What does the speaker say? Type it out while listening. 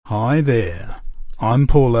Hi there, I'm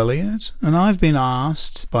Paul Elliott, and I've been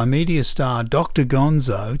asked by media star Dr.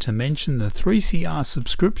 Gonzo to mention the 3CR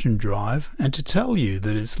subscription drive and to tell you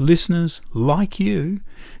that it's listeners like you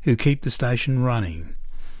who keep the station running.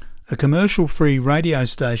 A commercial-free radio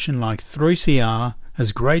station like 3CR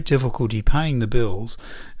has great difficulty paying the bills,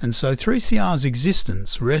 and so 3CR's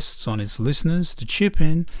existence rests on its listeners to chip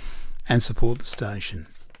in and support the station.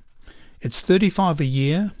 It's $35 a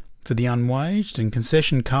year for the unwaged and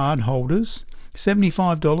concession card holders,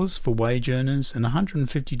 $75 for wage earners, and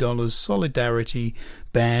 $150 solidarity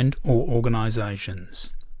band or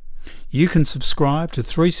organisations. You can subscribe to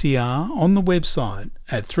 3CR on the website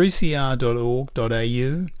at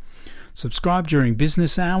 3cr.org.au. Subscribe during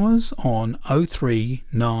business hours on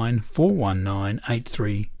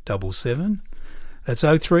 039-419-8377. That's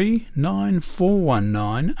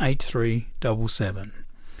 039-419-8377.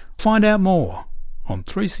 Find out more on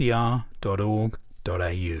 3cr.org.au.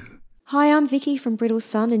 Hi, I'm Vicky from Brittle's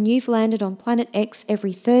Sun, and you've landed on Planet X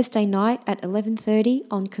every Thursday night at 11:30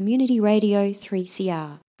 on Community Radio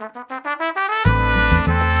 3CR.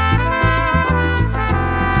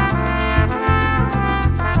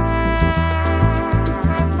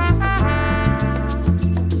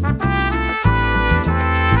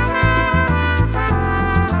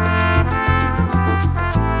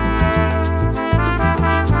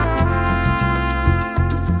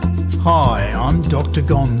 Hi, I'm Dr.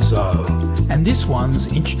 Gonzo, and this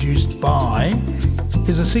one's Introduced By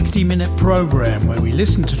is a 60-minute program where we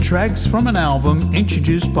listen to tracks from an album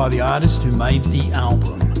introduced by the artist who made the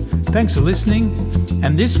album. Thanks for listening,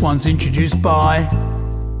 and this one's introduced by...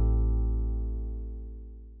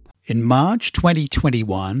 In March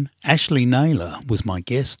 2021, Ashley Naylor was my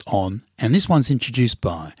guest on And This One's Introduced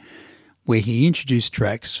By, where he introduced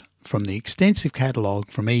tracks from the extensive catalogue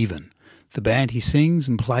from Even, the band he sings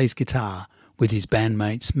and plays guitar with his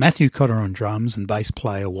bandmates Matthew Cotter on drums and bass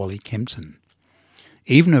player Wally Kempton.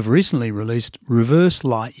 Even have recently released Reverse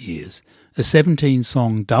Light Years, a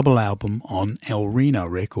 17-song double album on El Reno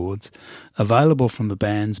Records, available from the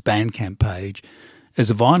band's Bandcamp page as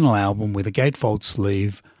a vinyl album with a gatefold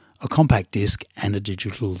sleeve, a compact disc and a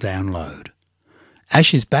digital download.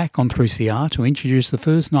 Ash is back on 3CR to introduce the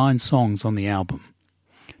first 9 songs on the album.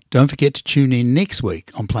 Don't forget to tune in next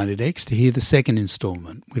week on Planet X to hear the second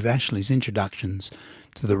instalment with Ashley's introductions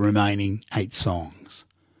to the remaining 8 songs.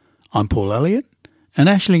 I'm Paul Elliott, and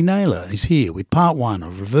Ashley Naylor is here with part 1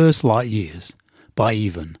 of Reverse Light Years by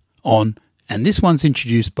Even on And This One's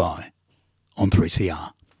Introduced By on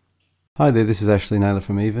 3CR. Hi there, this is Ashley Naylor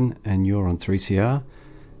from Even, and you're on 3CR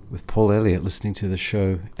with Paul Elliott listening to the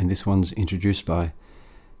show And This One's Introduced By.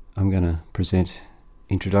 I'm going to present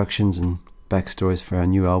introductions and backstories for our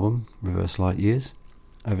new album, Reverse Light Years,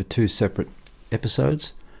 over 2 separate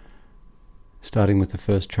episodes, starting with the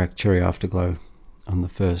first track, Cherry Afterglow, on the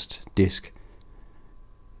first disc.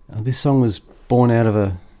 This song was born out of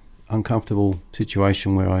an uncomfortable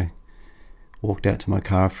situation where I walked out to my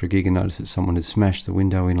car after a gig and noticed that someone had smashed the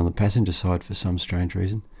window in on the passenger side for some strange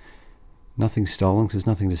reason. Nothing stolen, because there's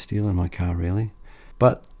nothing to steal in my car really.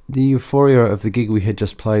 But the euphoria of the gig we had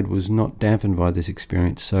just played was not dampened by this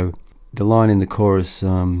experience, so the line in the chorus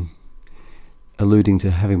alluding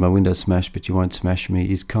to having my window smashed but you won't smash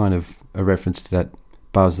me is kind of a reference to that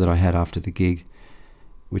buzz that I had after the gig,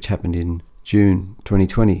 which happened in June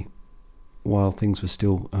 2020 while things were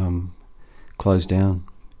still closed down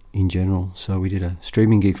in general. So we did a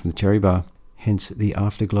streaming gig from the Cherry Bar, hence the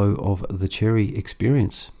afterglow of the Cherry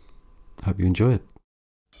experience. Hope you enjoy it.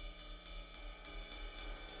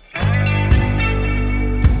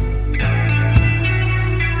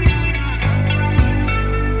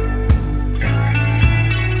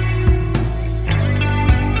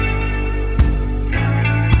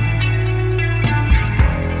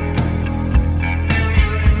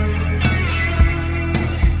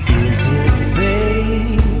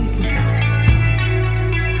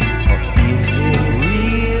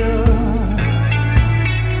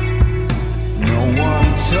 No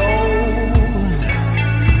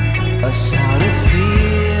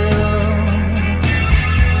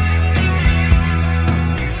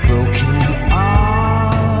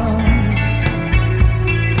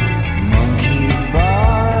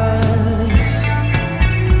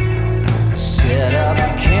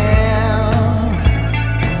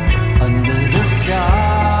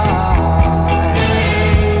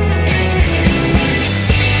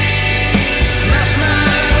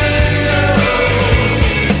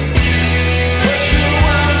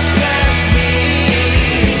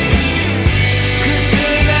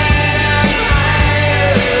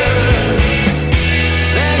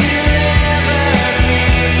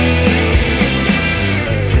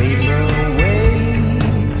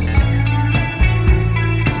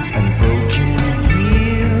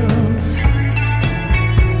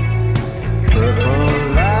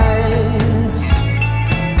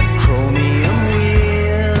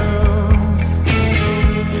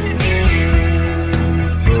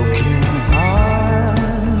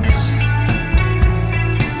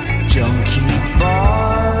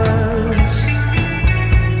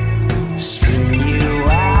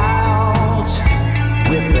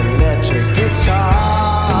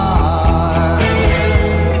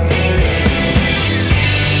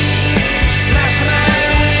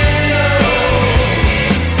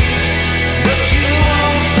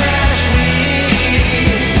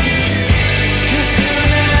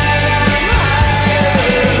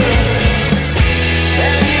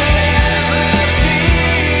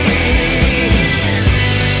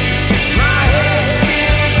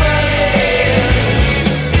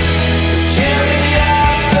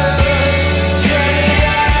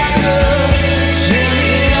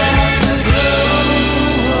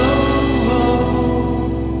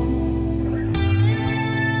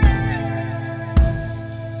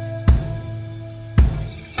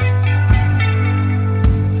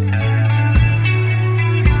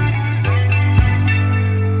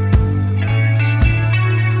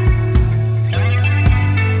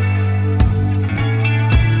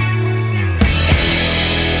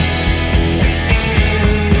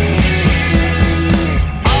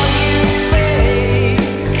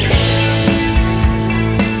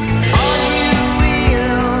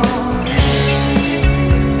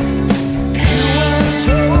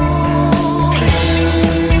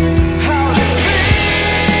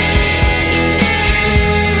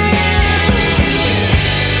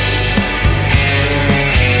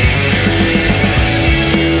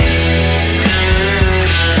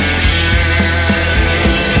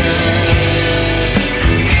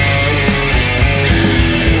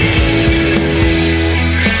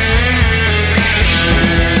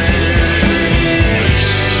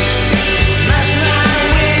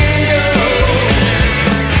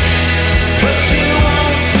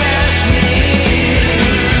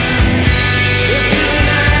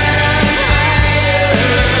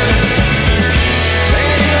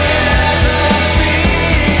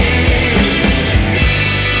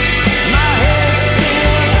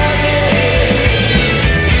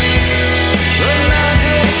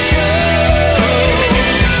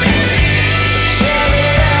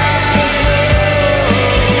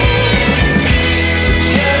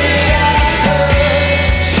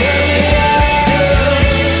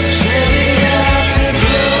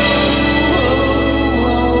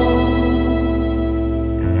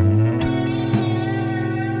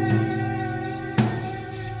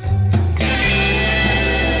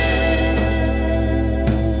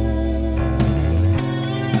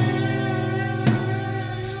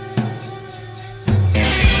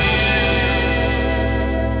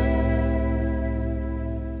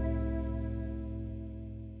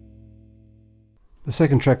The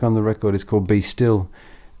second track on the record is called Be Still,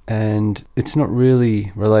 and it's not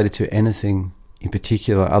really related to anything in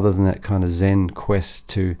particular other than that kind of Zen quest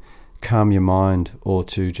to calm your mind or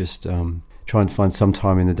to just try and find some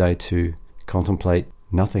time in the day to contemplate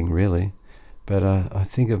nothing really. But I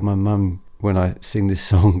think of my mum when I sing this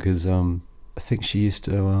song because I think she used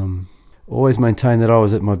to always maintain that I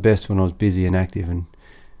was at my best when I was busy and active and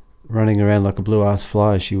running around like a blue-ass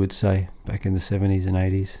fly, as she would say, back in the 70s and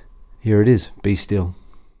 80s. Here it is, Be Still.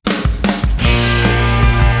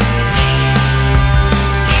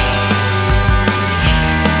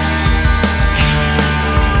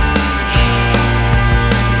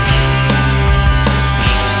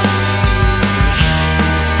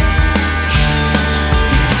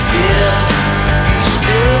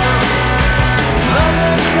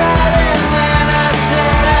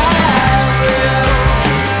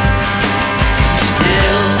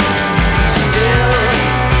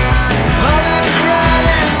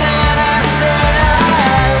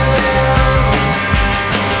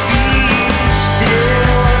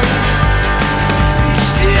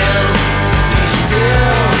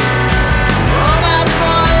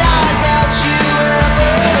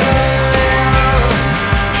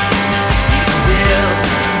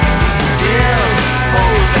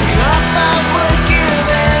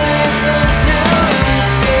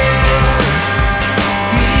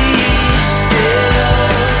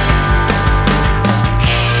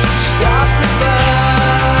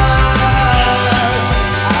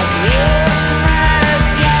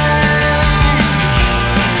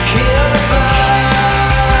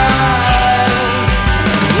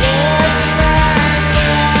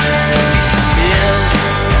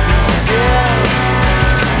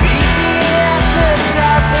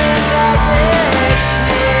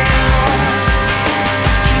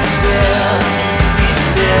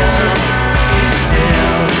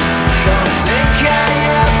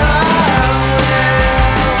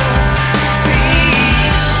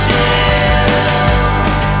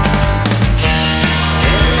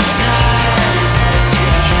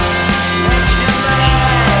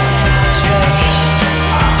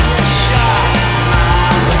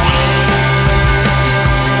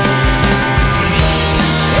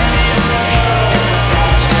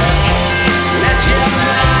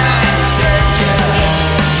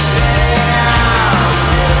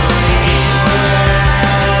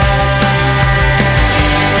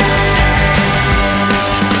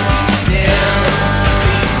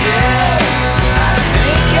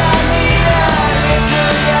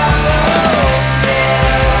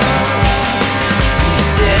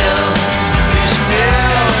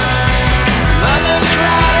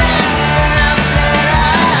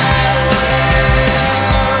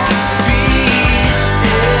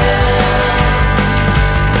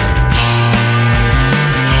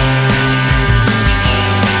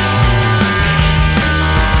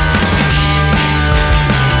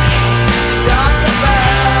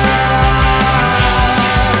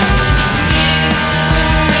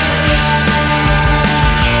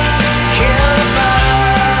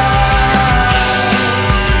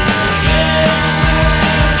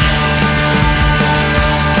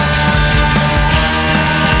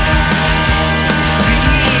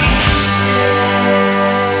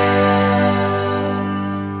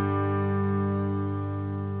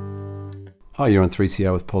 Hi, you're on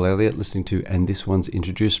 3CR with Paul Elliott, listening to And This One's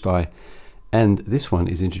Introduced By. And this one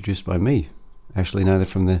is introduced by me, Ashley Naylor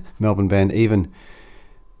from the Melbourne band Even.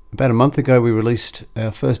 About a month ago, we released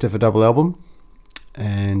our first ever double album,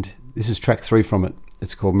 and this is track 3 from it.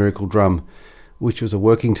 It's called Miracle Drum, which was a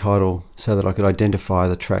working title so that I could identify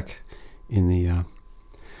the track in the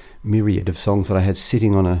myriad of songs that I had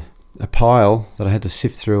sitting on a pile that I had to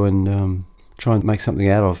sift through and try and make something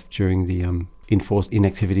out of during the enforced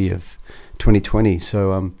inactivity of 2020.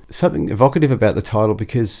 So something evocative about the title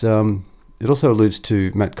because it also alludes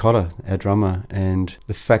to Matt Cotter, our drummer, and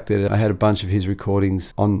the fact that I had a bunch of his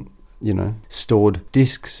recordings on, stored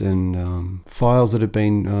discs and files that had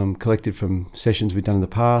been collected from sessions we'd done in the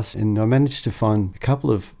past. And I managed to find a couple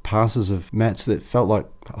of passes of Matt's that felt like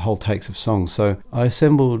whole takes of songs. So I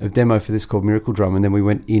assembled a demo for this called Miracle Drum, and then we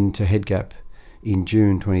went into Headgap in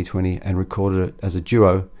June 2020 and recorded it as a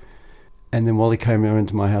duo. And then Wally came around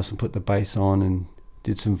to my house and put the bass on and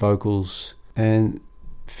did some vocals. And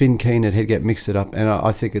Finn Keen at Headgap mixed it up. And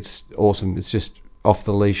I think it's awesome. It's just off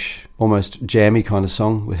the leash, almost jammy kind of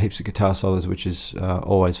song with heaps of guitar solos, which is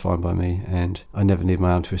always fine by me. And I never need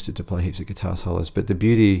my arm twisted to play heaps of guitar solos. But the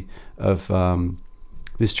beauty of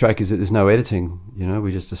this track is that there's no editing.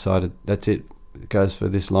 We just decided that's it. It goes for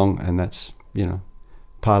this long, and that's,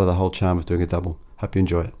 part of the whole charm of doing a double. Hope you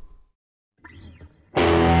enjoy it.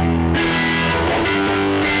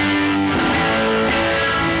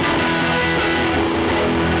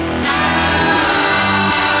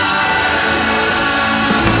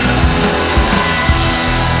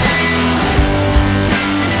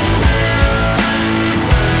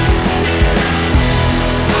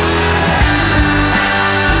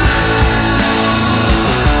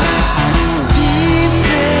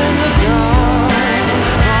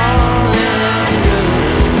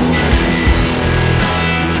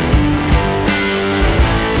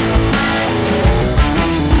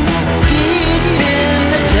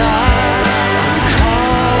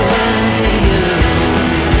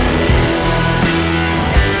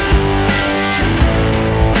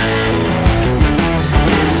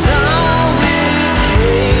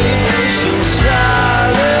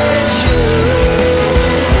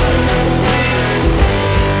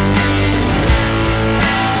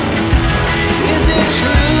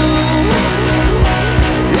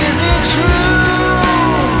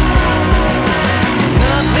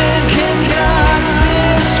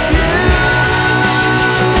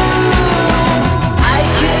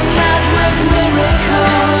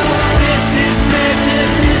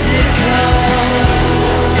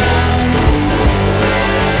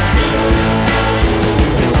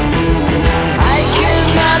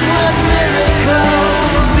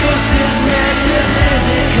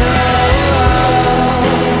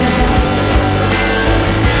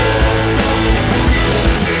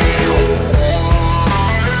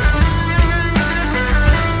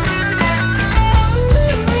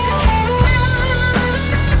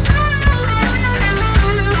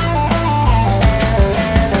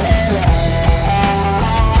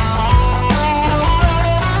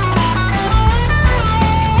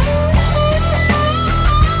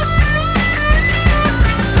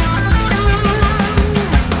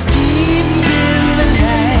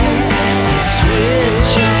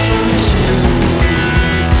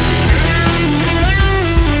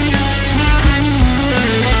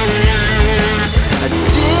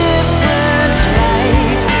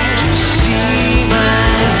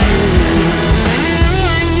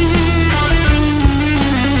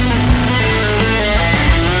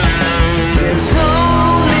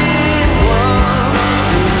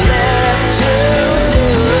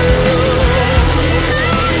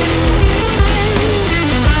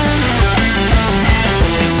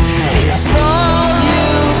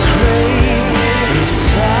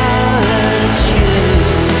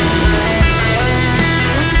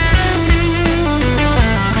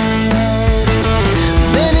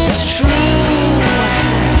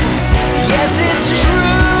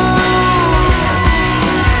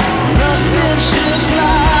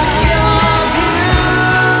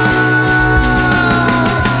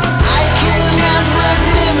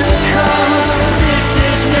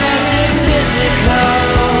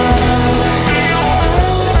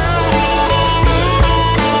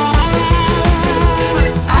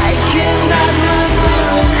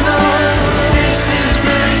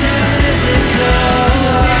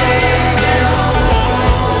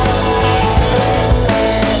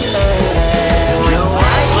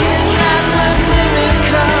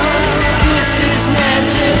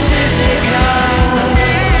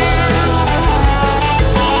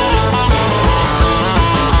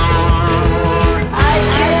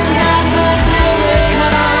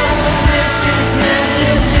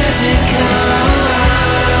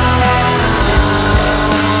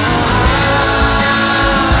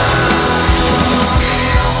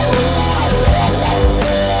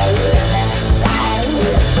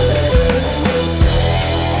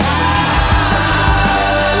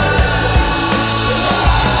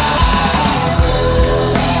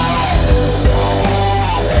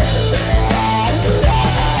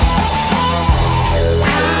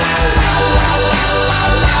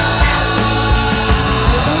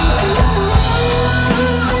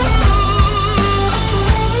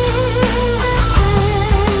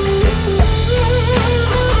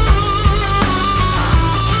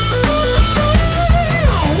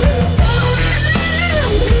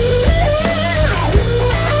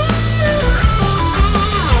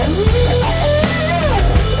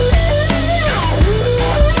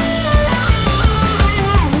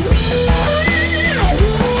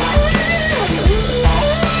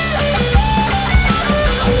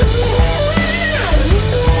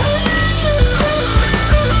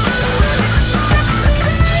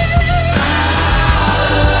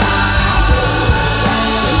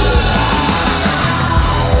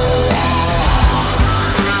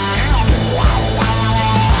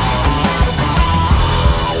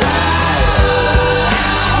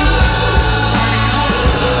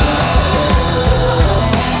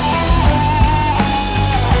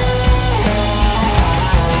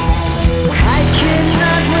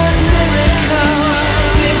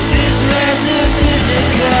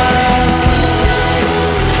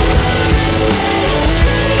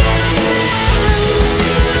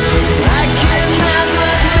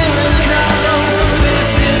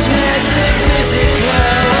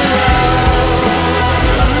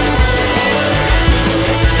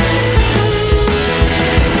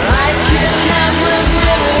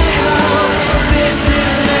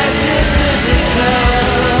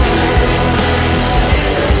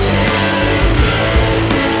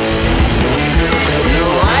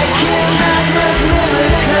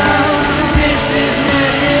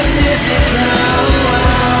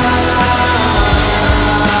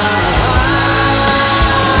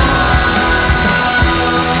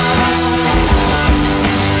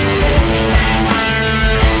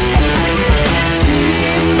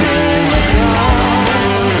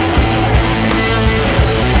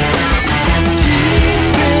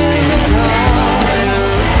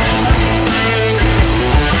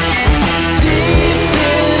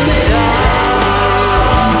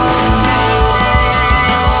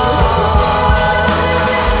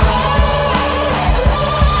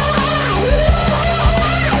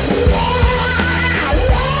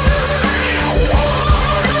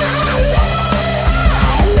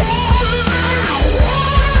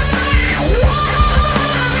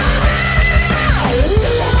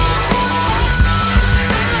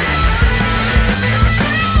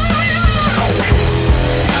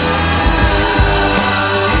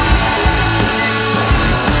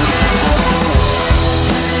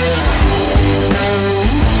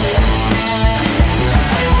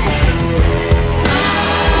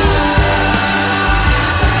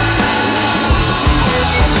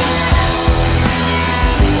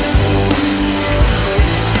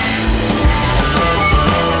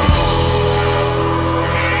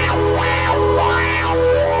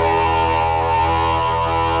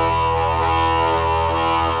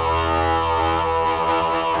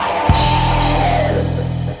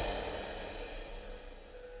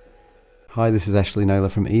 Hi, this is Ashley Naylor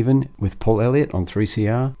from Even with Paul Elliott on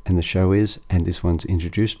 3CR, and the show is And This One's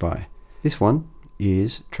Introduced By. This one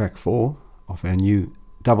is track 4 of our new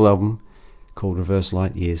double album called Reverse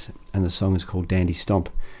Light Years, and the song is called Dandy Stomp,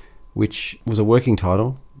 which was a working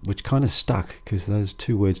title, which kind of stuck because those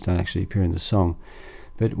two words don't actually appear in the song.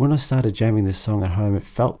 But when I started jamming this song at home, it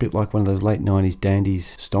felt a bit like one of those late 90s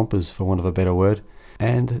dandies stompers, for want of a better word.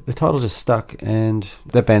 And the title just stuck, and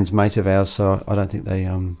that band's mates of ours, so I don't think they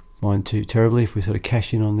mind too terribly if we sort of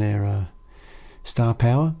cash in on their star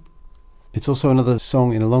power. It's also another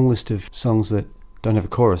song in a long list of songs that don't have a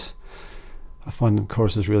chorus. I find the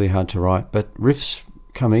choruses really hard to write, but riffs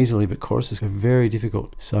come easily, but choruses are very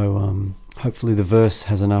difficult. So hopefully the verse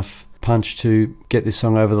has enough punch to get this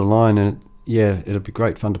song over the line, and it'll be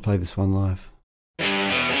great fun to play this one live.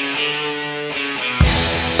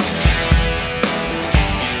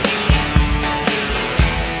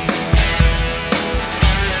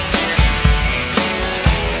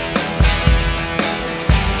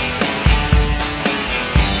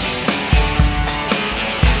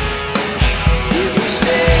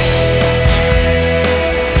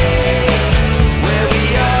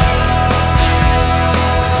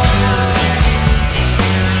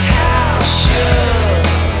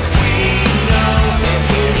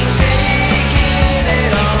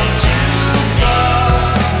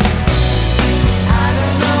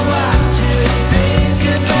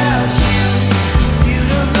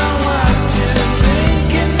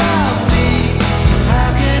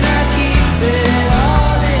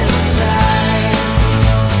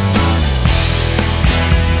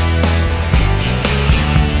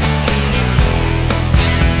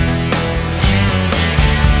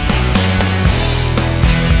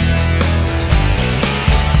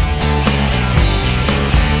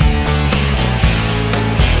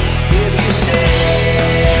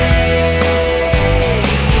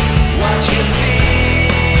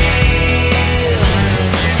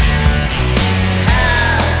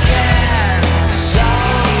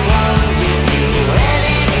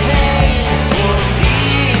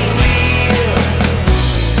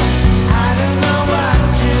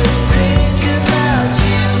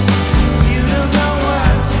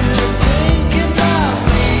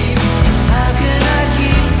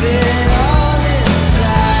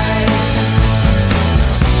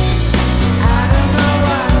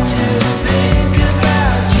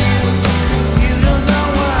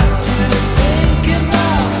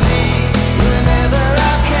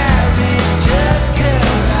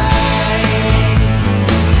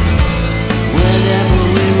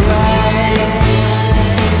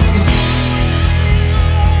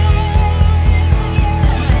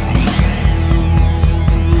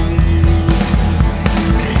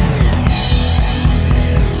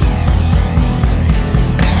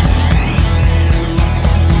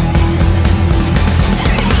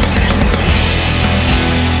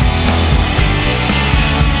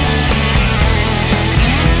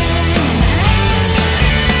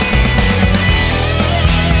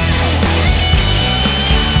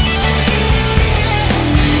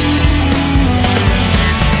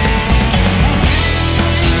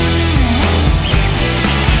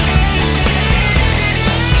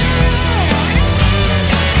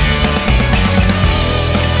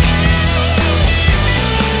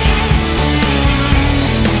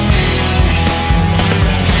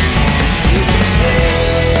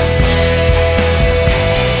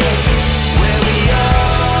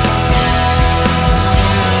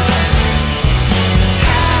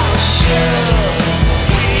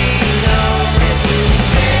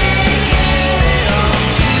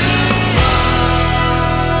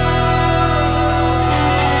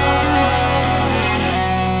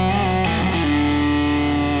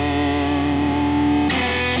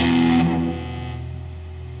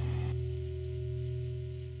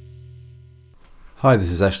 Hi,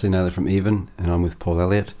 this is Ashley Naylor from Even, and I'm with Paul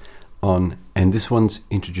Elliott on And This One's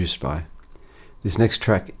Introduced By. This next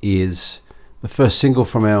track is the first single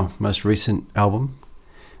from our most recent album,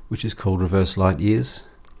 which is called Reverse Light Years.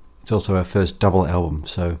 It's also our first double album,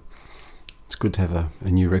 so it's good to have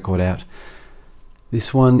a new record out.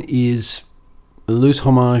 This one is a loose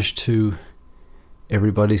homage to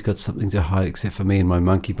Everybody's Got Something to Hide Except for Me and My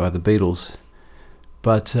Monkey by the Beatles,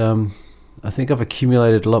 but I think I've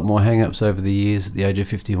accumulated a lot more hang-ups over the years at the age of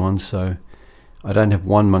 51, so I don't have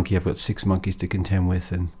one monkey, I've got 6 monkeys to contend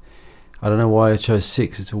with, and I don't know why I chose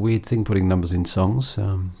 6. It's a weird thing putting numbers in songs.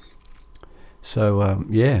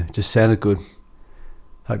 It just sounded good.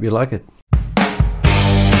 Hope you like it.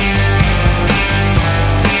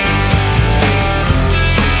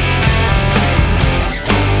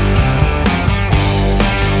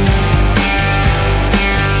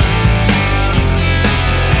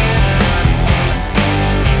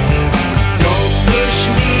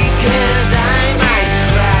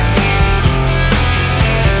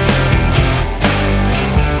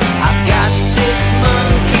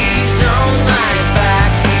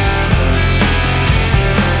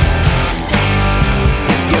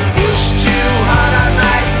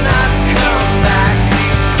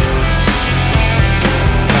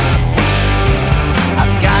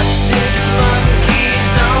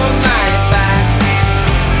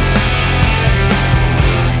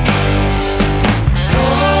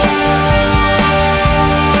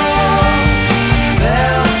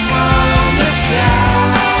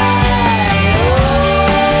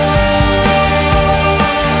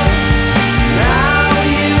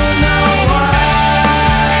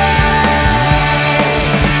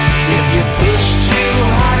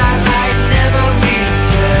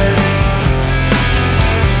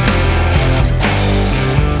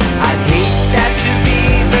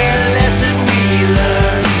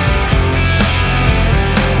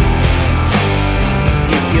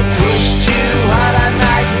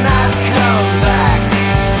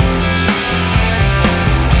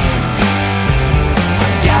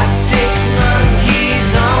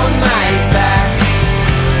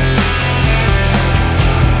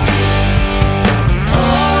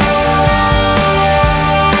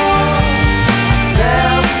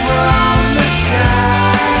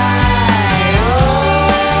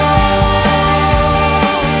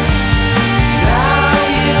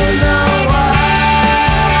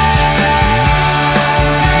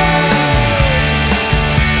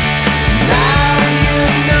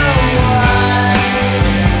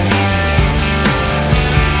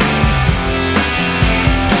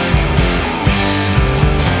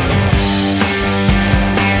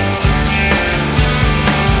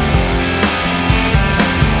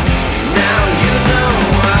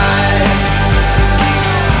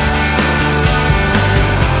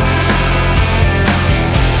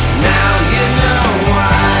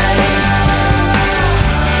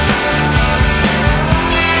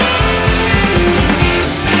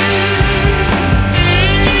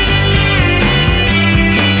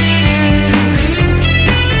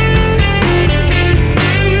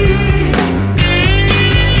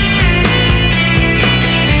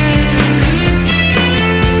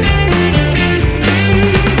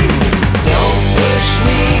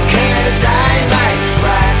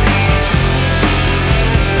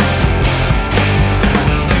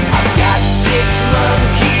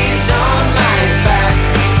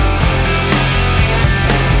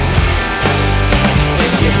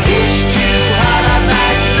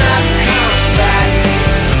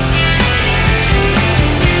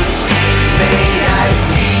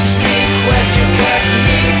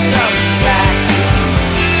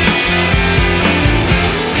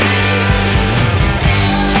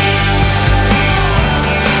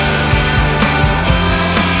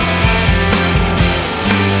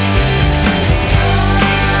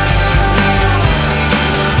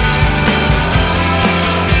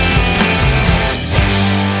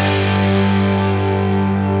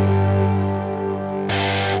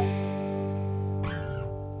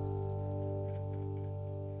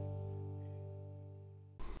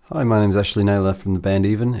 Hi, my name is Ashley Naylor from the band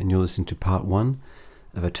Even, and you're listening to part one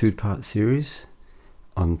of a two-part series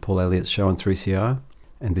on Paul Elliott's show on 3CR,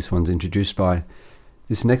 and this one's introduced by...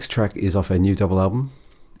 This next track is off a new double album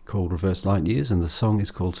called Reverse Light Years, and the song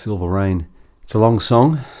is called Silver Rain. It's a long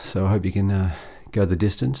song, so I hope you can go the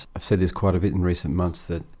distance. I've said this quite a bit in recent months,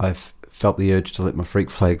 that I've felt the urge to let my freak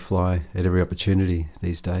flag fly at every opportunity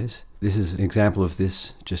these days. This is an example of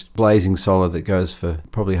this, just blazing solo that goes for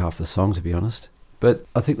probably half the song, to be honest. But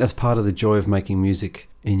I think that's part of the joy of making music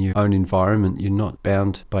in your own environment. You're not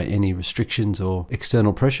bound by any restrictions or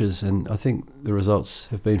external pressures, and I think the results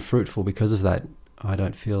have been fruitful because of that. I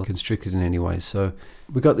don't feel constricted in any way. So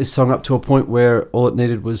we got this song up to a point where all it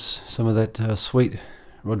needed was some of that sweet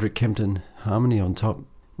Roderick Kempton harmony on top,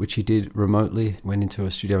 which he did remotely, went into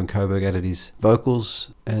a studio in Coburg, added his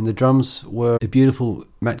vocals, and the drums were a beautiful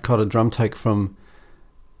Matt Cotter drum take from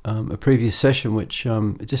a previous session, which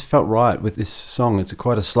it just felt right with this song. It's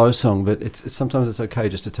quite a slow song, but it's sometimes it's okay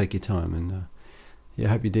just to take your time, and I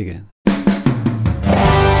hope you dig it.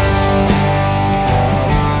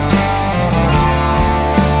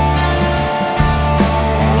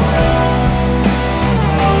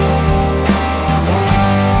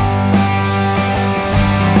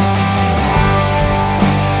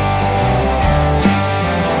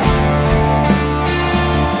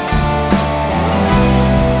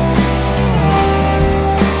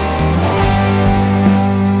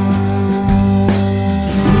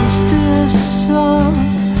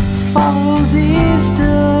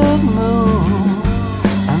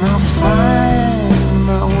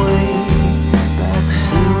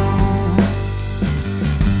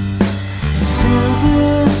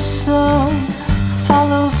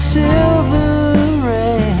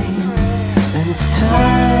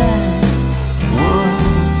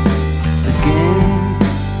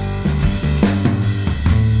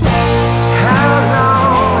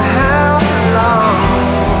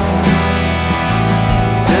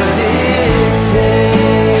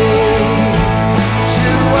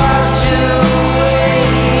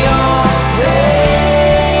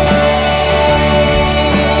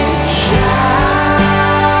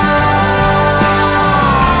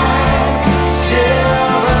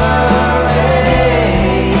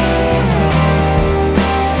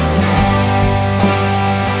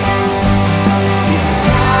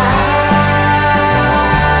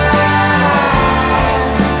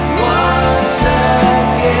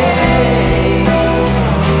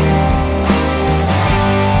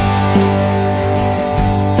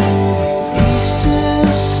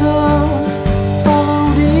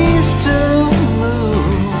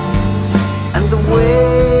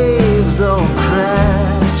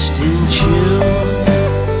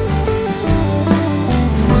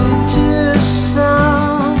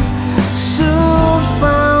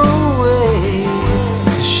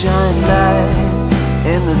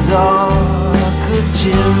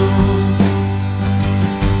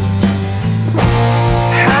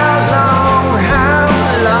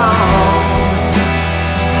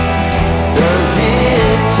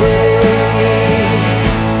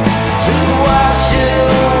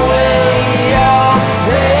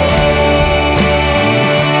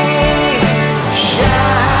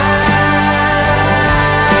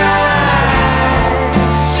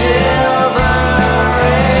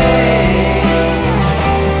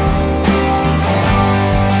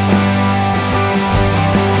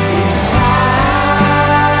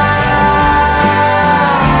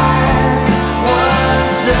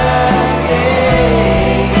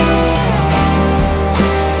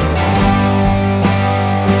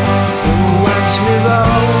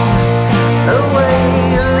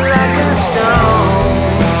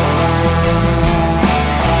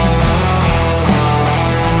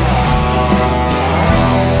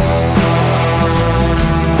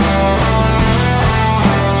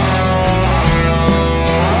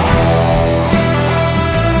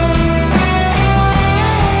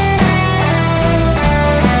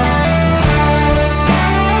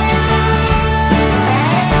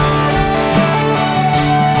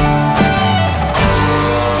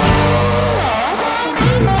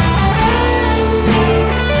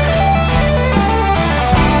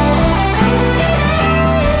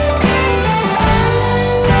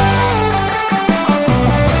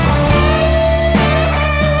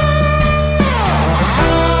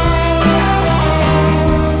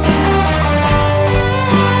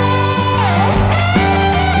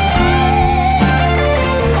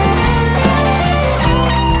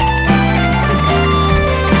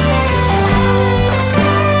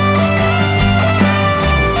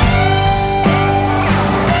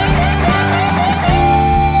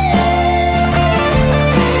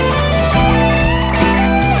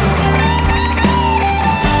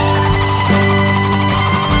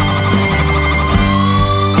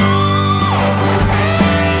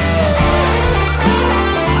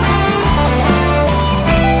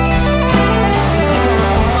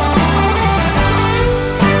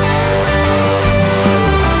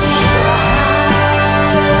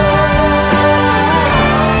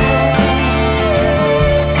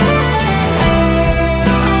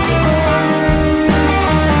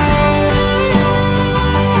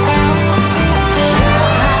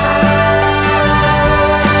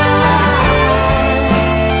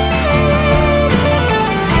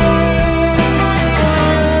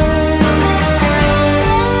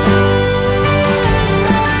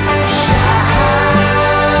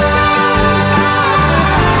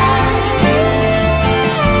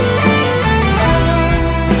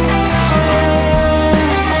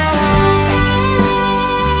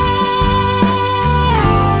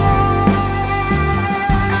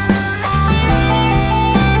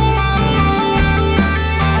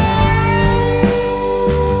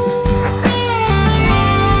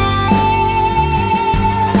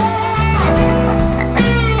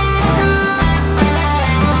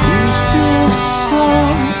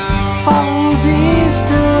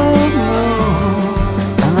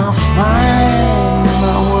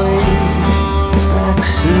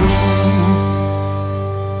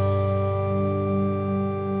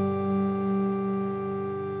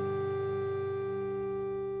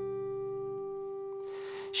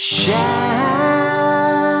 Shine,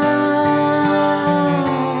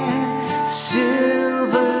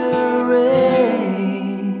 silver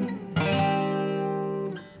rain.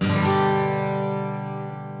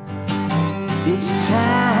 It's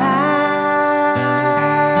time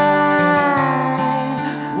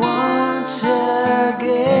once again.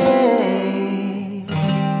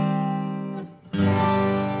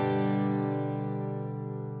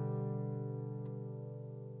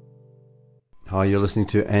 Hi, you're listening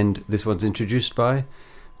to And This One's Introduced By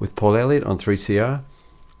with Paul Elliott on 3CR.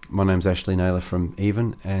 My name's Ashley Naylor from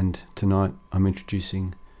Even, and tonight I'm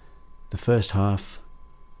introducing the first half.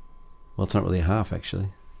 Well, it's not really a half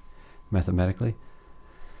actually, mathematically.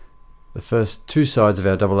 The first two sides of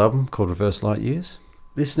our double album called Reverse Light Years.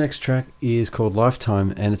 This next track is called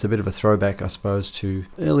Lifetime, and it's a bit of a throwback, I suppose, to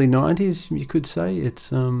early 90s, you could say. It's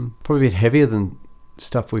probably a bit heavier than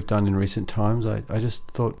stuff we've done in recent times. I just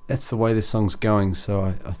thought that's the way this song's going, so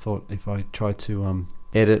I thought if I tried to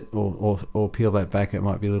edit or peel that back, it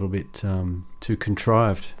might be a little bit too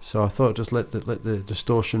contrived. So I thought just let the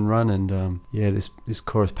distortion run, and this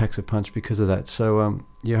chorus packs a punch because of that. So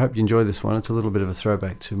I hope you enjoy this one. It's a little bit of a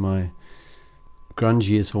throwback to my grunge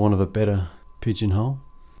years, for want of a better pigeonhole.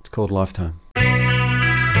 It's called Lifetime.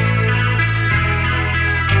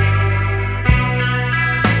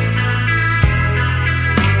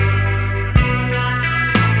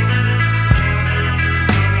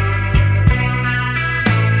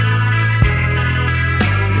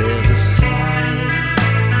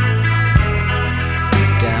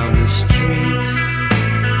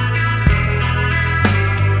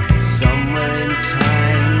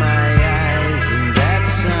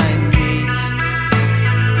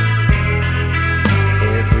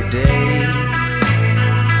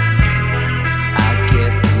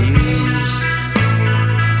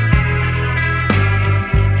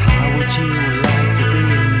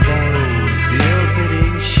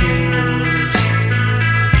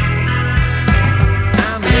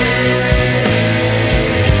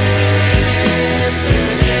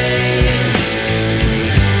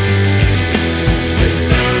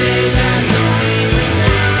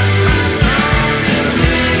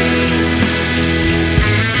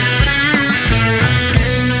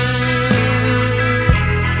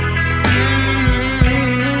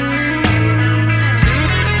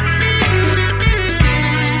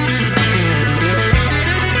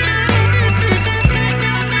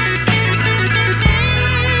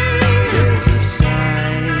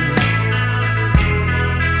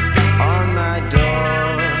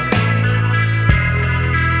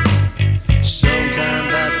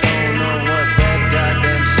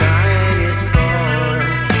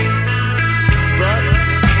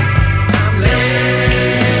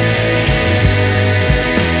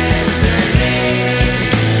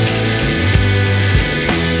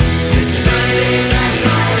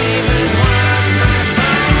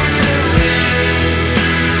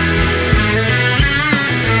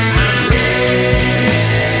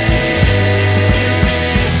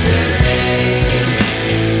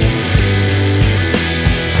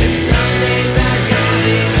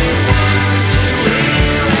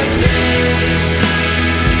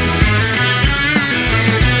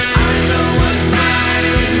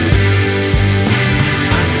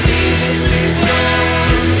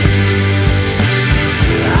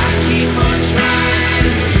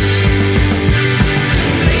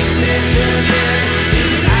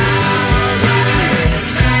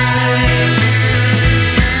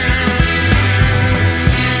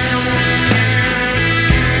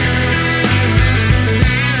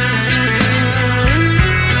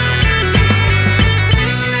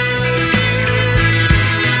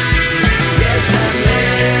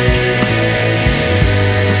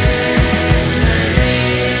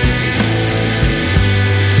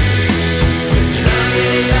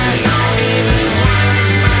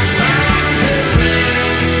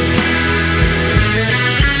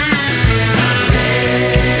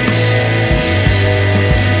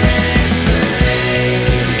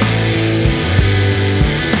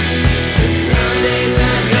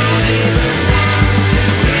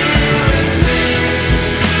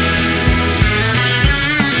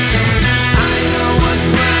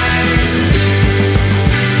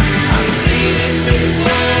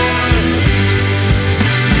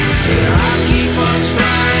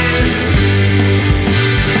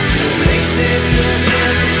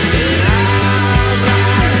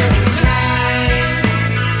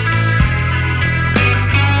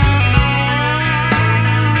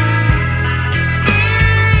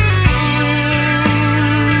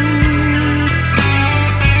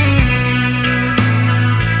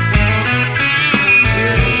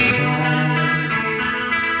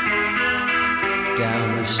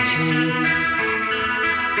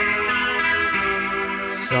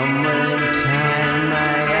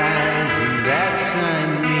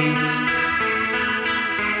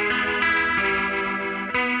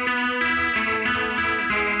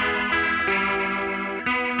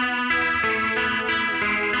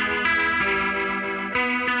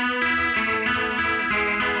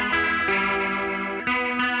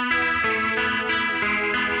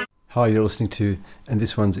 Hi, you're listening to And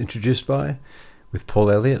This One's Introduced By with Paul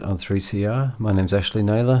Elliott on 3CR. My name's Ashley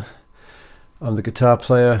Naylor. I'm the guitar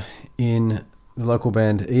player in the local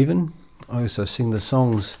band Even. I also sing the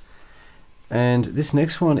songs. And this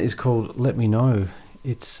next one is called Let Me Know.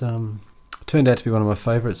 It's turned out to be one of my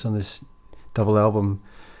favourites on this double album.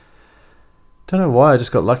 Don't know why, I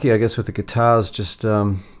just got lucky, I guess, with the guitars. Just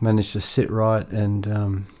managed to sit right,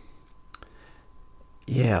 and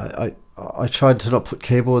I tried to not put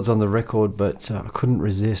keyboards on the record, but I couldn't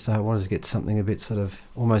resist. I wanted to get something a bit sort of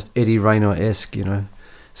almost Eddie Rayner-esque,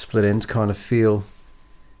 split ends kind of feel.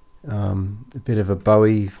 A bit of a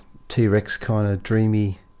Bowie, T-Rex kind of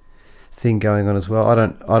dreamy thing going on as well. I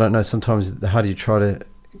don't know. Sometimes the harder you try to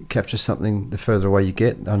capture something, the further away you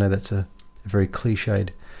get. I know that's a very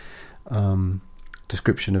cliched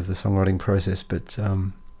description of the songwriting process, but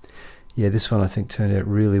this one I think turned out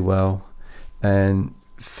really well, and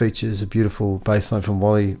features a beautiful bass line from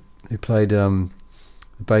Wally, who played the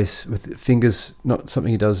bass with fingers, not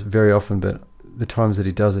something he does very often, but the times that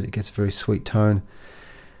he does it, it gets a very sweet tone.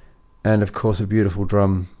 And of course a beautiful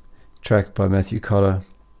drum track by Matthew Cotter,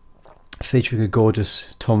 featuring a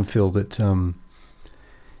gorgeous tom fill that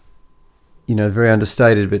very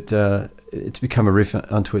understated, but it's become a riff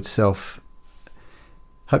unto itself.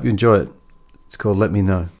 Hope you enjoy it. It's called Let Me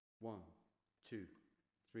Know. 1, 2,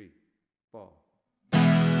 3, 4.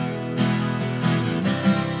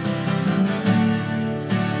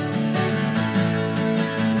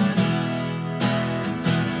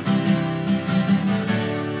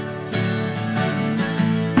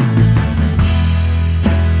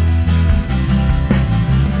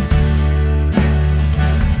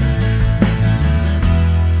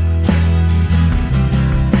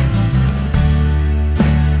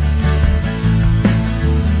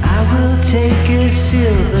 Take a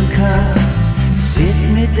silver cup, sit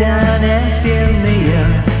me down and fill me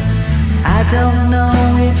up. I don't know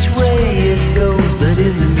which way it goes, but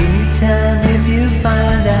in the meantime, if you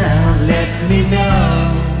find out, let me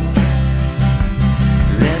know.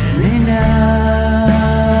 Let me know.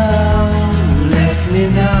 Let me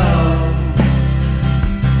know.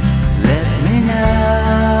 Let me know.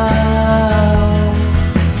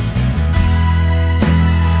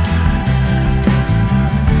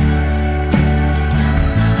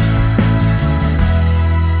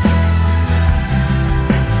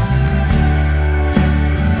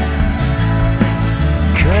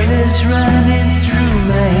 Running through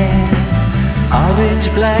my head, orange,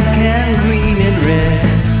 black and green and red.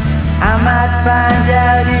 I might find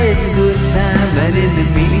out in good time, but in the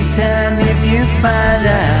meantime, if you find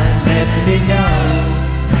out, let me know.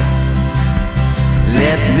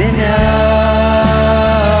 Let me know.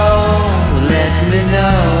 Let me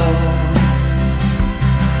know.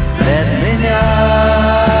 Let me know.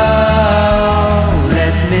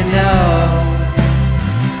 Let me know.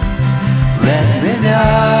 Let me know.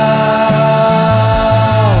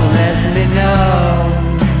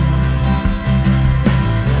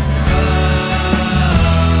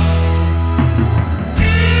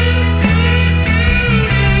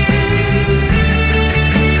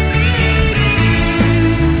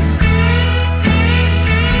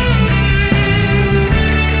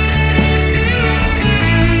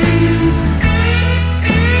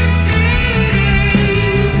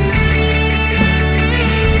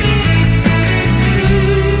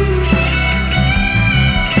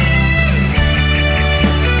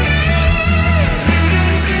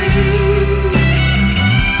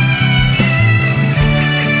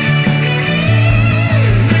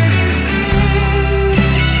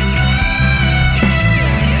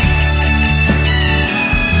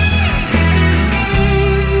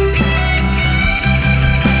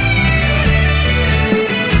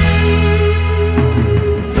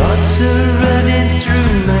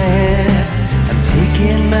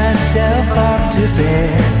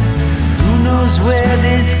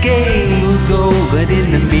 But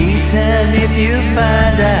in the meantime, if you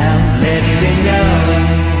find out, let me know.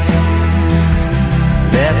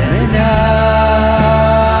 Let me know.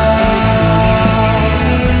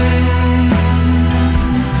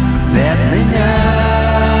 Let me know.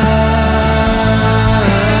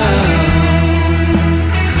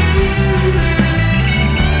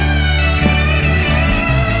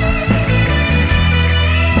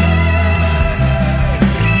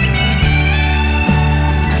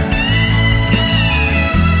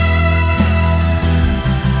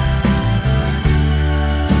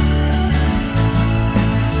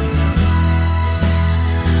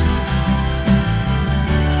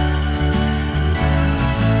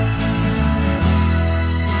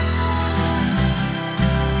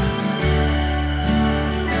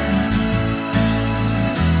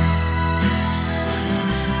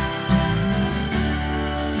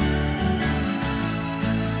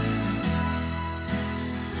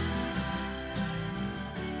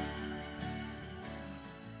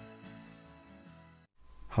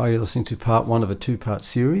 Hi, you're listening to part one of a two-part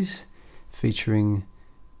series featuring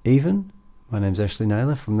Even. My name's Ashley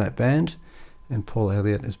Naylor from that band, and Paul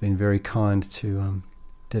Elliott has been very kind to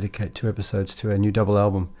dedicate 2 episodes to our new double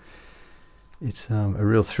album. It's a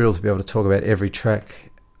real thrill to be able to talk about every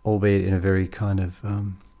track, albeit in a very kind of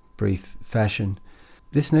brief fashion.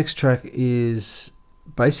 This next track is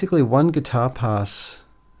basically one guitar pass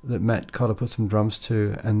that Matt Cotter put some drums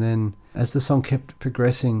to, and then as the song kept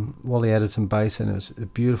progressing, Wally added some bass, and it was a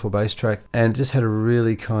beautiful bass track, and it just had a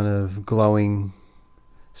really kind of glowing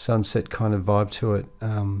sunset kind of vibe to it.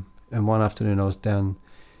 And one afternoon I was down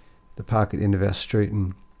the park at the end of our street,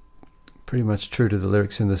 and pretty much true to the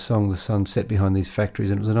lyrics in the song, the sun set behind these factories,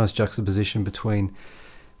 and it was a nice juxtaposition between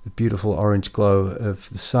the beautiful orange glow of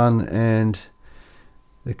the sun and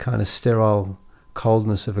the kind of sterile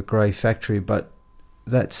coldness of a grey factory. But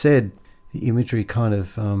that said, the imagery kind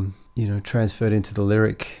of transferred into the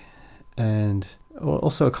lyric, and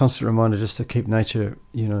also a constant reminder just to keep nature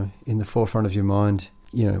in the forefront of your mind,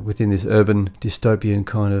 within this urban dystopian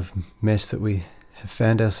kind of mess that we have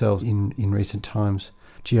found ourselves in recent times.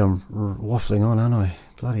 Gee, I'm waffling on, aren't I?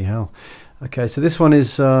 Bloody hell. Okay, so this one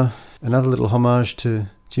is another little homage to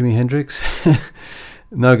Jimi Hendrix.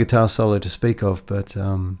 No guitar solo to speak of, but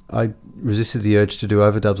I resisted the urge to do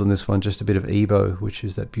overdubs on this one, just a bit of EBow, which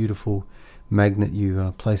is that beautiful magnet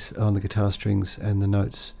you place on the guitar strings and the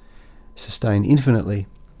notes sustain infinitely.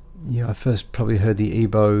 I first probably heard the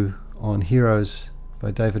EBow on Heroes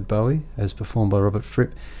by David Bowie, as performed by Robert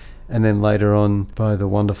Fripp, and then later on by the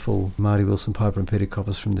wonderful Marty Wilson Piper and Peter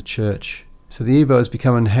Koppes from The Church. So the EBow has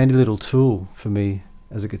become a handy little tool for me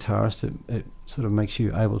as a guitarist. It sort of makes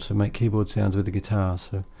you able to make keyboard sounds with the guitar.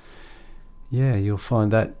 So yeah, you'll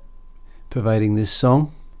find that pervading this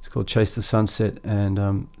song. It's called Chase the Sunset,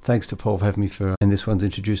 and thanks to Paul for having me and this one's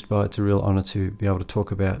introduced by. It's a real honour to be able to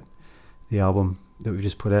talk about the album that we've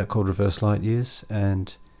just put out called Reverse Light Years,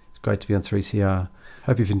 and it's great to be on 3CR.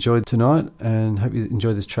 Hope you've enjoyed tonight, and hope you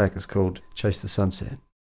enjoy this track. It's called Chase the Sunset.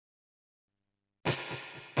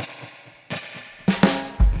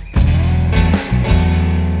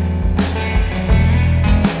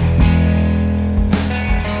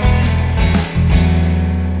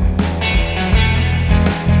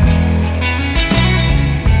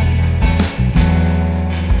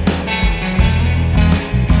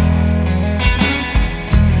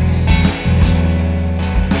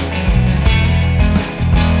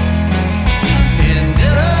 End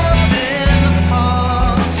up in the park.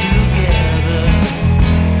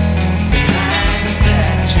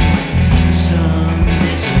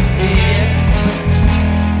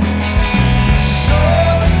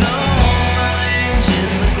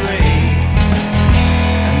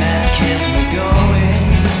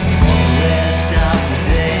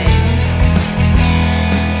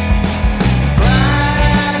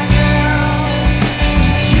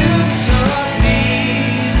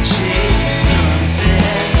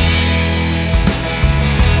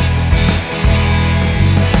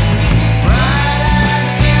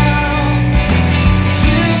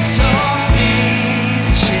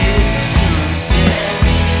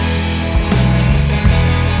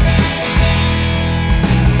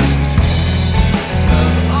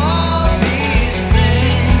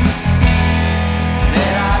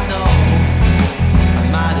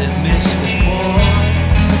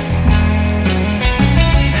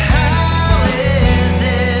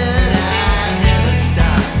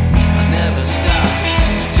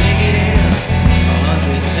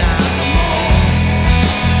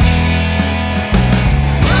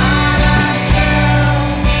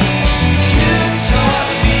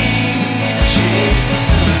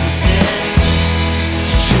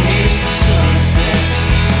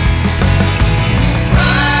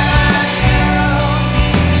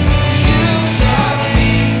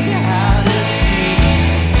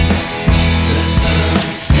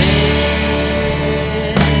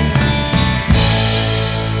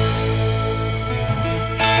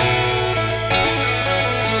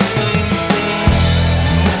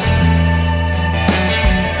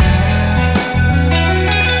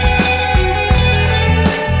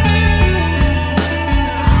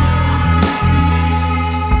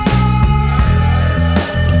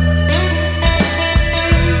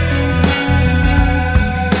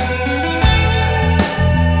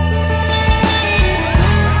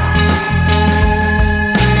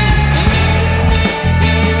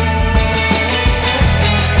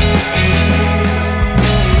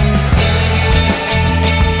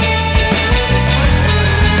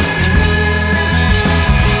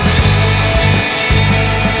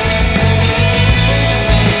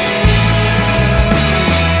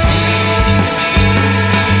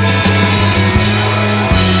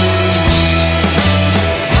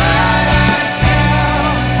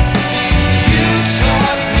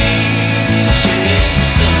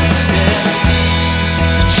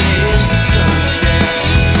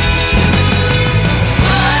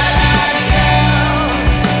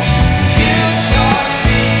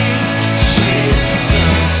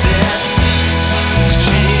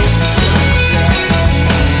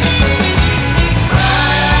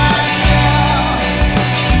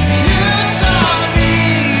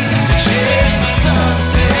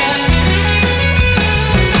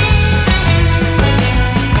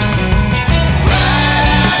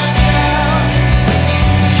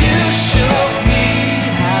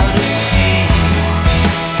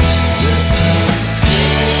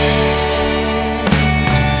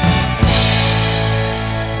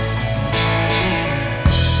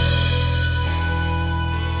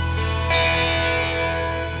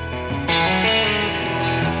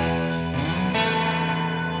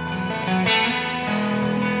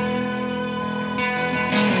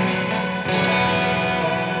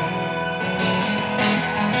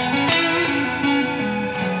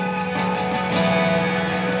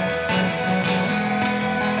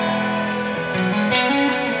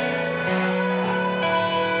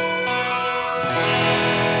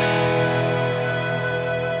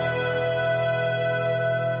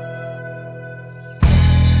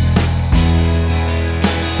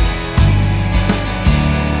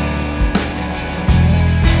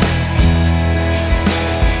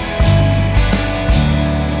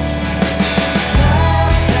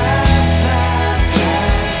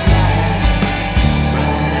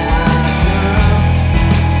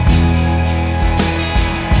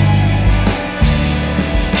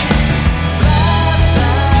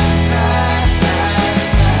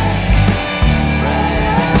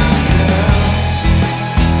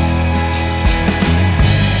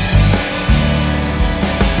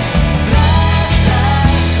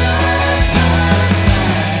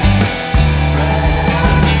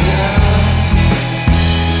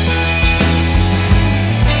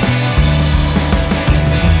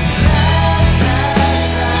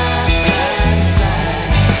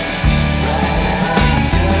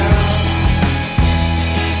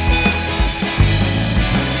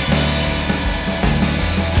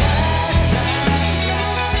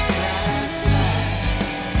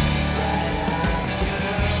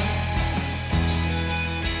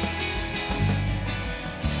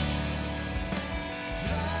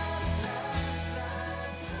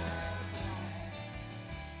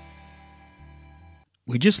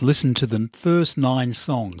 We just listened to the first 9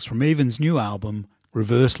 songs from Even's new album,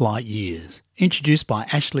 Reverse Light Years, introduced by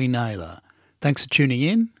Ashley Naylor. Thanks for tuning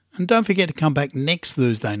in, and don't forget to come back next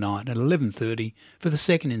Thursday night at 11:30 for the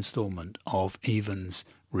second instalment of Even's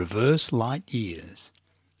Reverse Light Years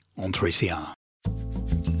on 3CR.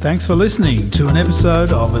 Thanks for listening to an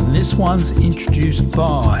episode of And This One's Introduced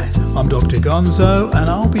By. I'm Dr. Gonzo, and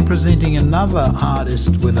I'll be presenting another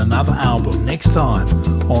artist with another album next time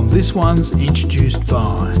on This One's Introduced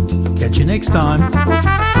By. Catch you next time.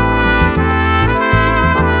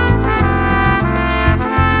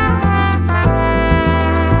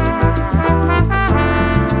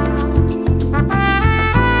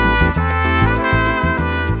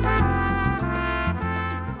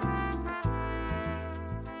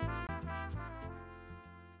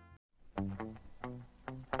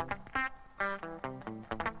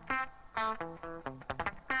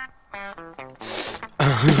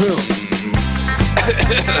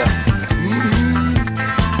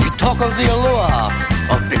 You talk of the allure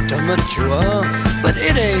of victim mature, but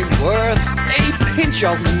it ain't worth a pinch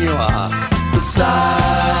of manure. Beside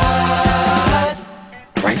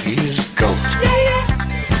Frankie's goat.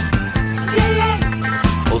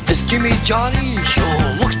 Well, this Jimmy Johnny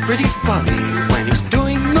sure looks pretty funny when he's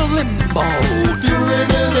doing the limbo. Doing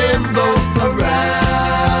the limbo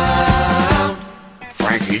around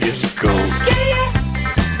Frankie's goat.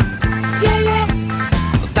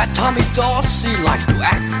 That Tommy Dorsey likes to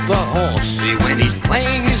act the horsey when he's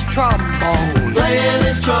playing his trombone. Playing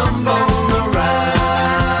his trombone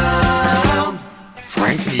around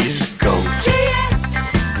Frankie's goat.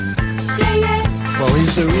 Well,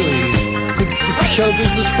 he's a really good show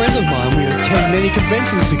business friend of mine. We attend many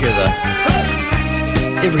conventions together.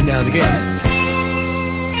 Every now and again.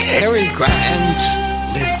 Cary Grant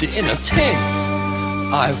lived in a tent.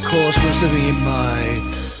 I, of course, was living in my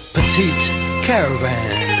petite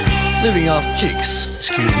caravan, living off chicks,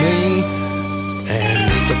 excuse me,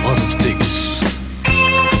 and deposit sticks.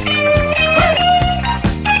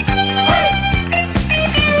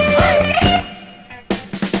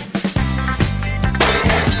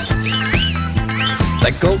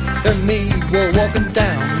 That goat and me were walking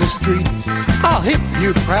down the street. I'll hip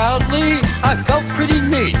you proudly, I felt pretty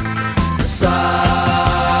neat.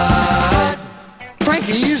 Beside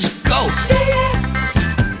Frankie's goat.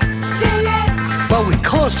 Well, we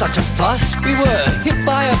caused such a fuss, we were hit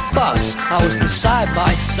by a bus. I was beside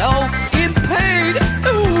myself in pain.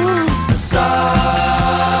 Ooh.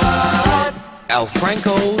 Beside Al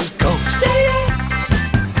Franco's goat.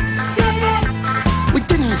 We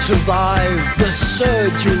didn't survive the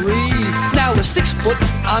surgery. Now we're 6 foot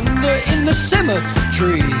under in the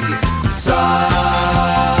cemetery. Beside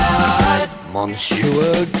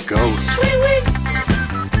Monsieur Goat.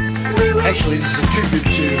 Actually, this is a tribute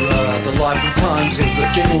to the life and times of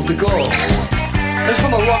General de Gaulle. It's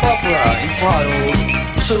from a rock opera entitled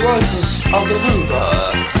Cirrhosis of the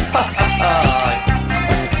Louvre.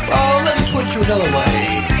 Well, let me put you another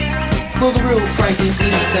way. Will the real Frankie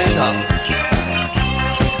please stand up?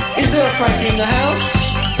 Is there a Frankie in the house?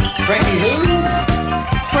 Frankie who?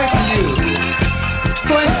 Frankie you.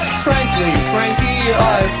 Frankly, Frankie,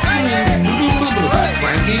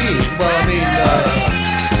 Frankie, well, I mean,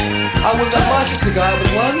 I wouldn't have licensed the guy with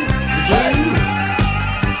one, would you?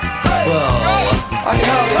 Well, I can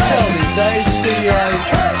hardly tell these days. See, I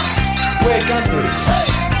wear gun boots.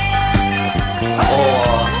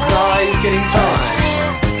 Or, nah, he's getting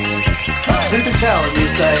time. Who can tell in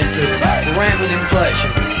these days of rampant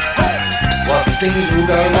inflation what things will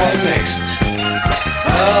go wrong next?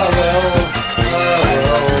 Oh well.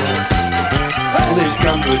 These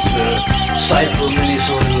gun boots are safe from any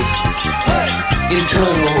sort of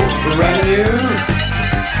internal revenue.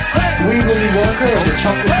 We Willy Wonka of the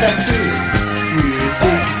chocolate factory.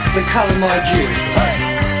 The colour my June.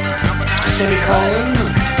 Semicolon.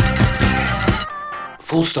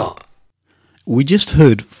 Full stop. We just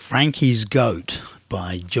heard Frankie's Goat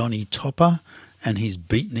by Johnny Topper and his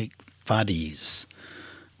Beatnik Fuddies,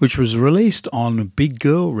 which was released on Big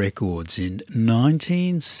Girl Records in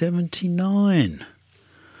 1979.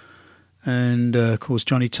 And, of course,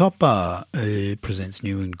 Johnny Topper presents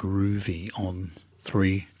New and Groovy on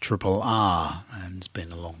 3RRR, and it's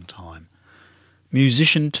been a long time.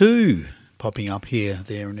 Musician too, popping up here,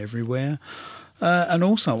 there and everywhere. And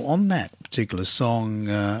also on that particular song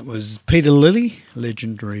was Peter Lilly,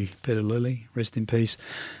 legendary Peter Lilly, rest in peace,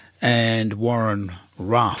 and Warren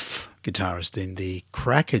Ruff, guitarist in the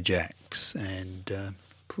Crackerjacks and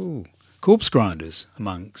Corpse Grinders,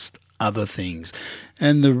 amongst other things.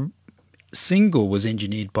 And the single was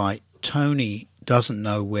engineered by Tony Doesn't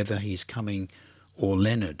Know Whether He's Coming or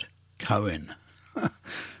Leonard Cohen.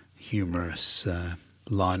 humorous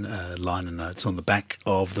liner notes on the back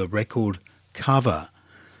of the record cover,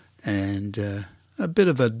 and a bit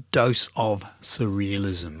of a dose of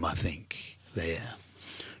surrealism, I think, there.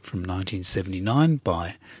 From 1979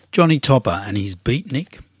 by Johnny Topper and his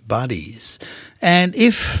Beatnik buddies. And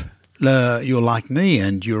if you're like me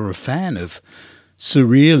and you're a fan of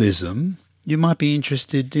surrealism, you might be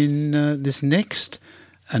interested in this next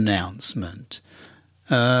announcement.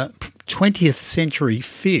 20th Century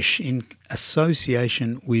Fish, in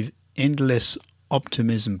association with Endless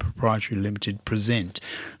Optimism Proprietary Limited, present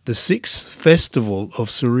the 6th Festival of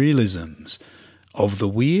Surrealisms, of the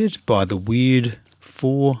Weird, by the Weird,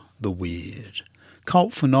 for the Weird.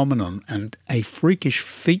 Cult phenomenon and a freakish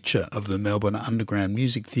feature of the Melbourne underground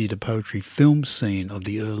music theatre poetry film scene of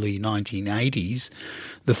the early 1980s,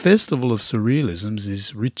 the Festival of Surrealisms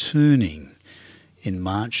is returning in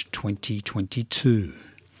March 2022.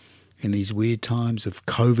 In these weird times of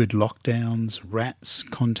COVID lockdowns, rats,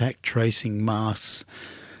 contact tracing, masks,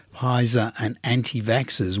 Pfizer and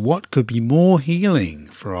anti-vaxxers, what could be more healing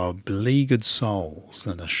for our beleaguered souls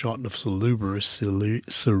than a shot of salubrious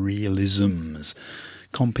surrealisms,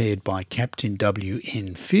 compared by Captain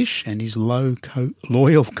W.N. Fish and his loyal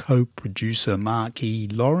co-producer Mark E.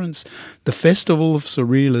 Lawrence? The Festival of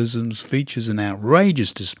Surrealisms features an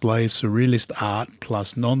outrageous display of surrealist art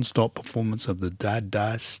plus non-stop performance of the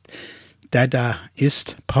Dadaist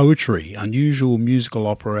poetry, unusual musical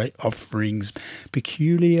offerings,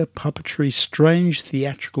 peculiar puppetry, strange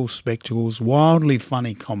theatrical spectacles, wildly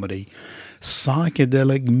funny comedy,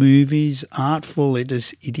 psychedelic movies, artful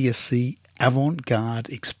idiocy, avant-garde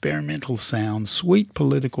experimental sound, sweet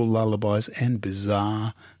political lullabies, and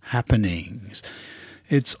bizarre happenings.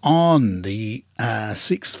 It's on the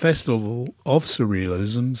 6th Festival of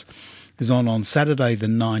Surrealisms is on Saturday the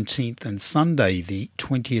 19th and Sunday the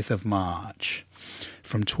 20th of March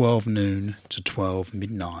from 12 noon to 12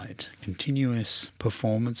 midnight. Continuous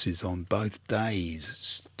performances on both days.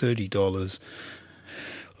 It's $30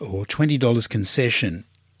 or $20 concession.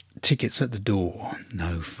 Tickets at the door.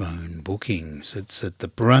 No phone bookings. It's at the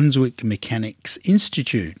Brunswick Mechanics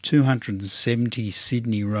Institute, 270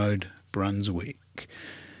 Sydney Road, Brunswick.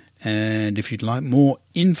 And if you'd like more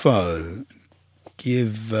info,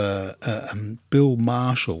 give Bill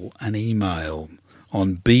Marshall an email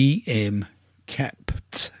on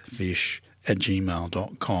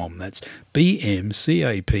bmcaptfish@gmail.com. That's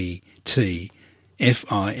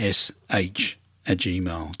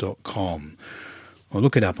bmcaptfish@gmail.com. Or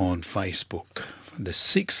look it up on Facebook. The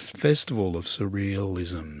 6th Festival of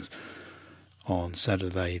Surrealisms on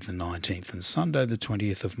Saturday the 19th and Sunday the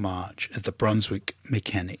 20th of March at the Brunswick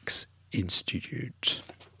Mechanics Institute.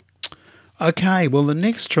 Okay, well, the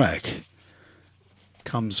next track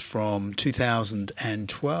comes from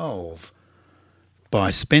 2012 by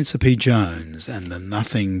Spencer P. Jones and the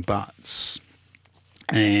Nothing Buts.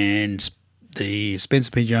 And the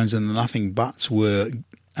Spencer P. Jones and the Nothing Buts were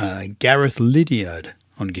Gareth Lydiard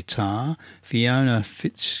on guitar, Fiona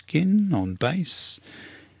Fitzkin on bass,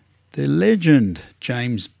 the legend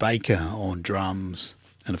James Baker on drums,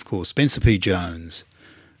 and of course Spencer P. Jones,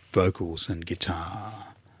 vocals and guitar.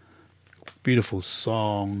 Beautiful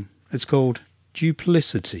song. It's called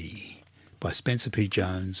Duplicity by Spencer P.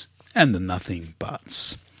 Jones and the Nothing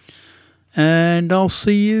Buts. And I'll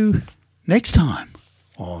see you next time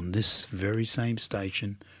on this very same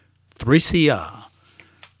station, 3CR,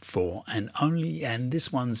 for and only, and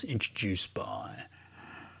this one's introduced by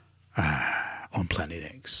on Planet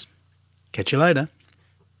X. Catch you later.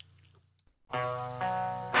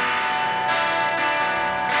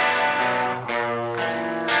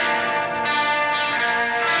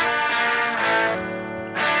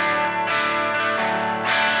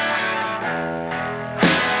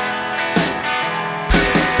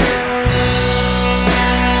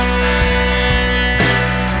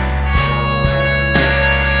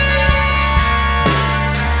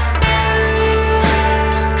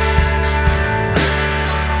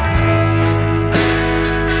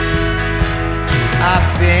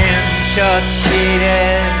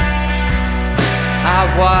 Short-cheated, I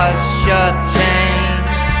was short-chained,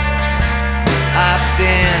 I've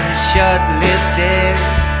been short-listed,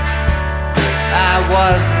 I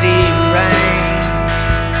was deranged,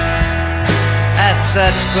 at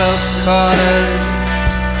such close quarters,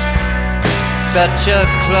 such a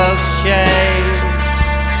close shave,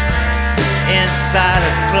 inside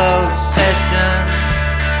a closed session,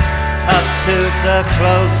 up to the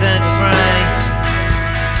closing frame.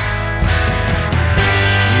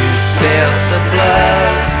 Spilled the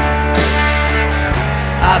blood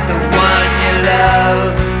of the one you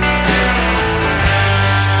love.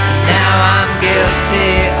 Now I'm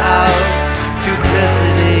guilty of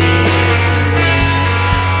duplicity.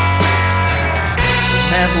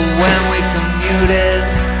 Remember when we commuted,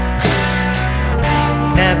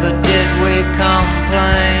 never did we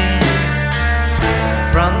complain.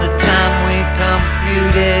 From the time we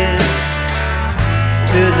computed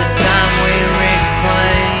to the time we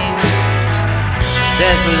reclaim,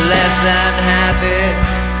 there's a lesson happy,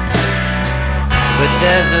 but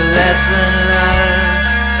there's a lesson learned.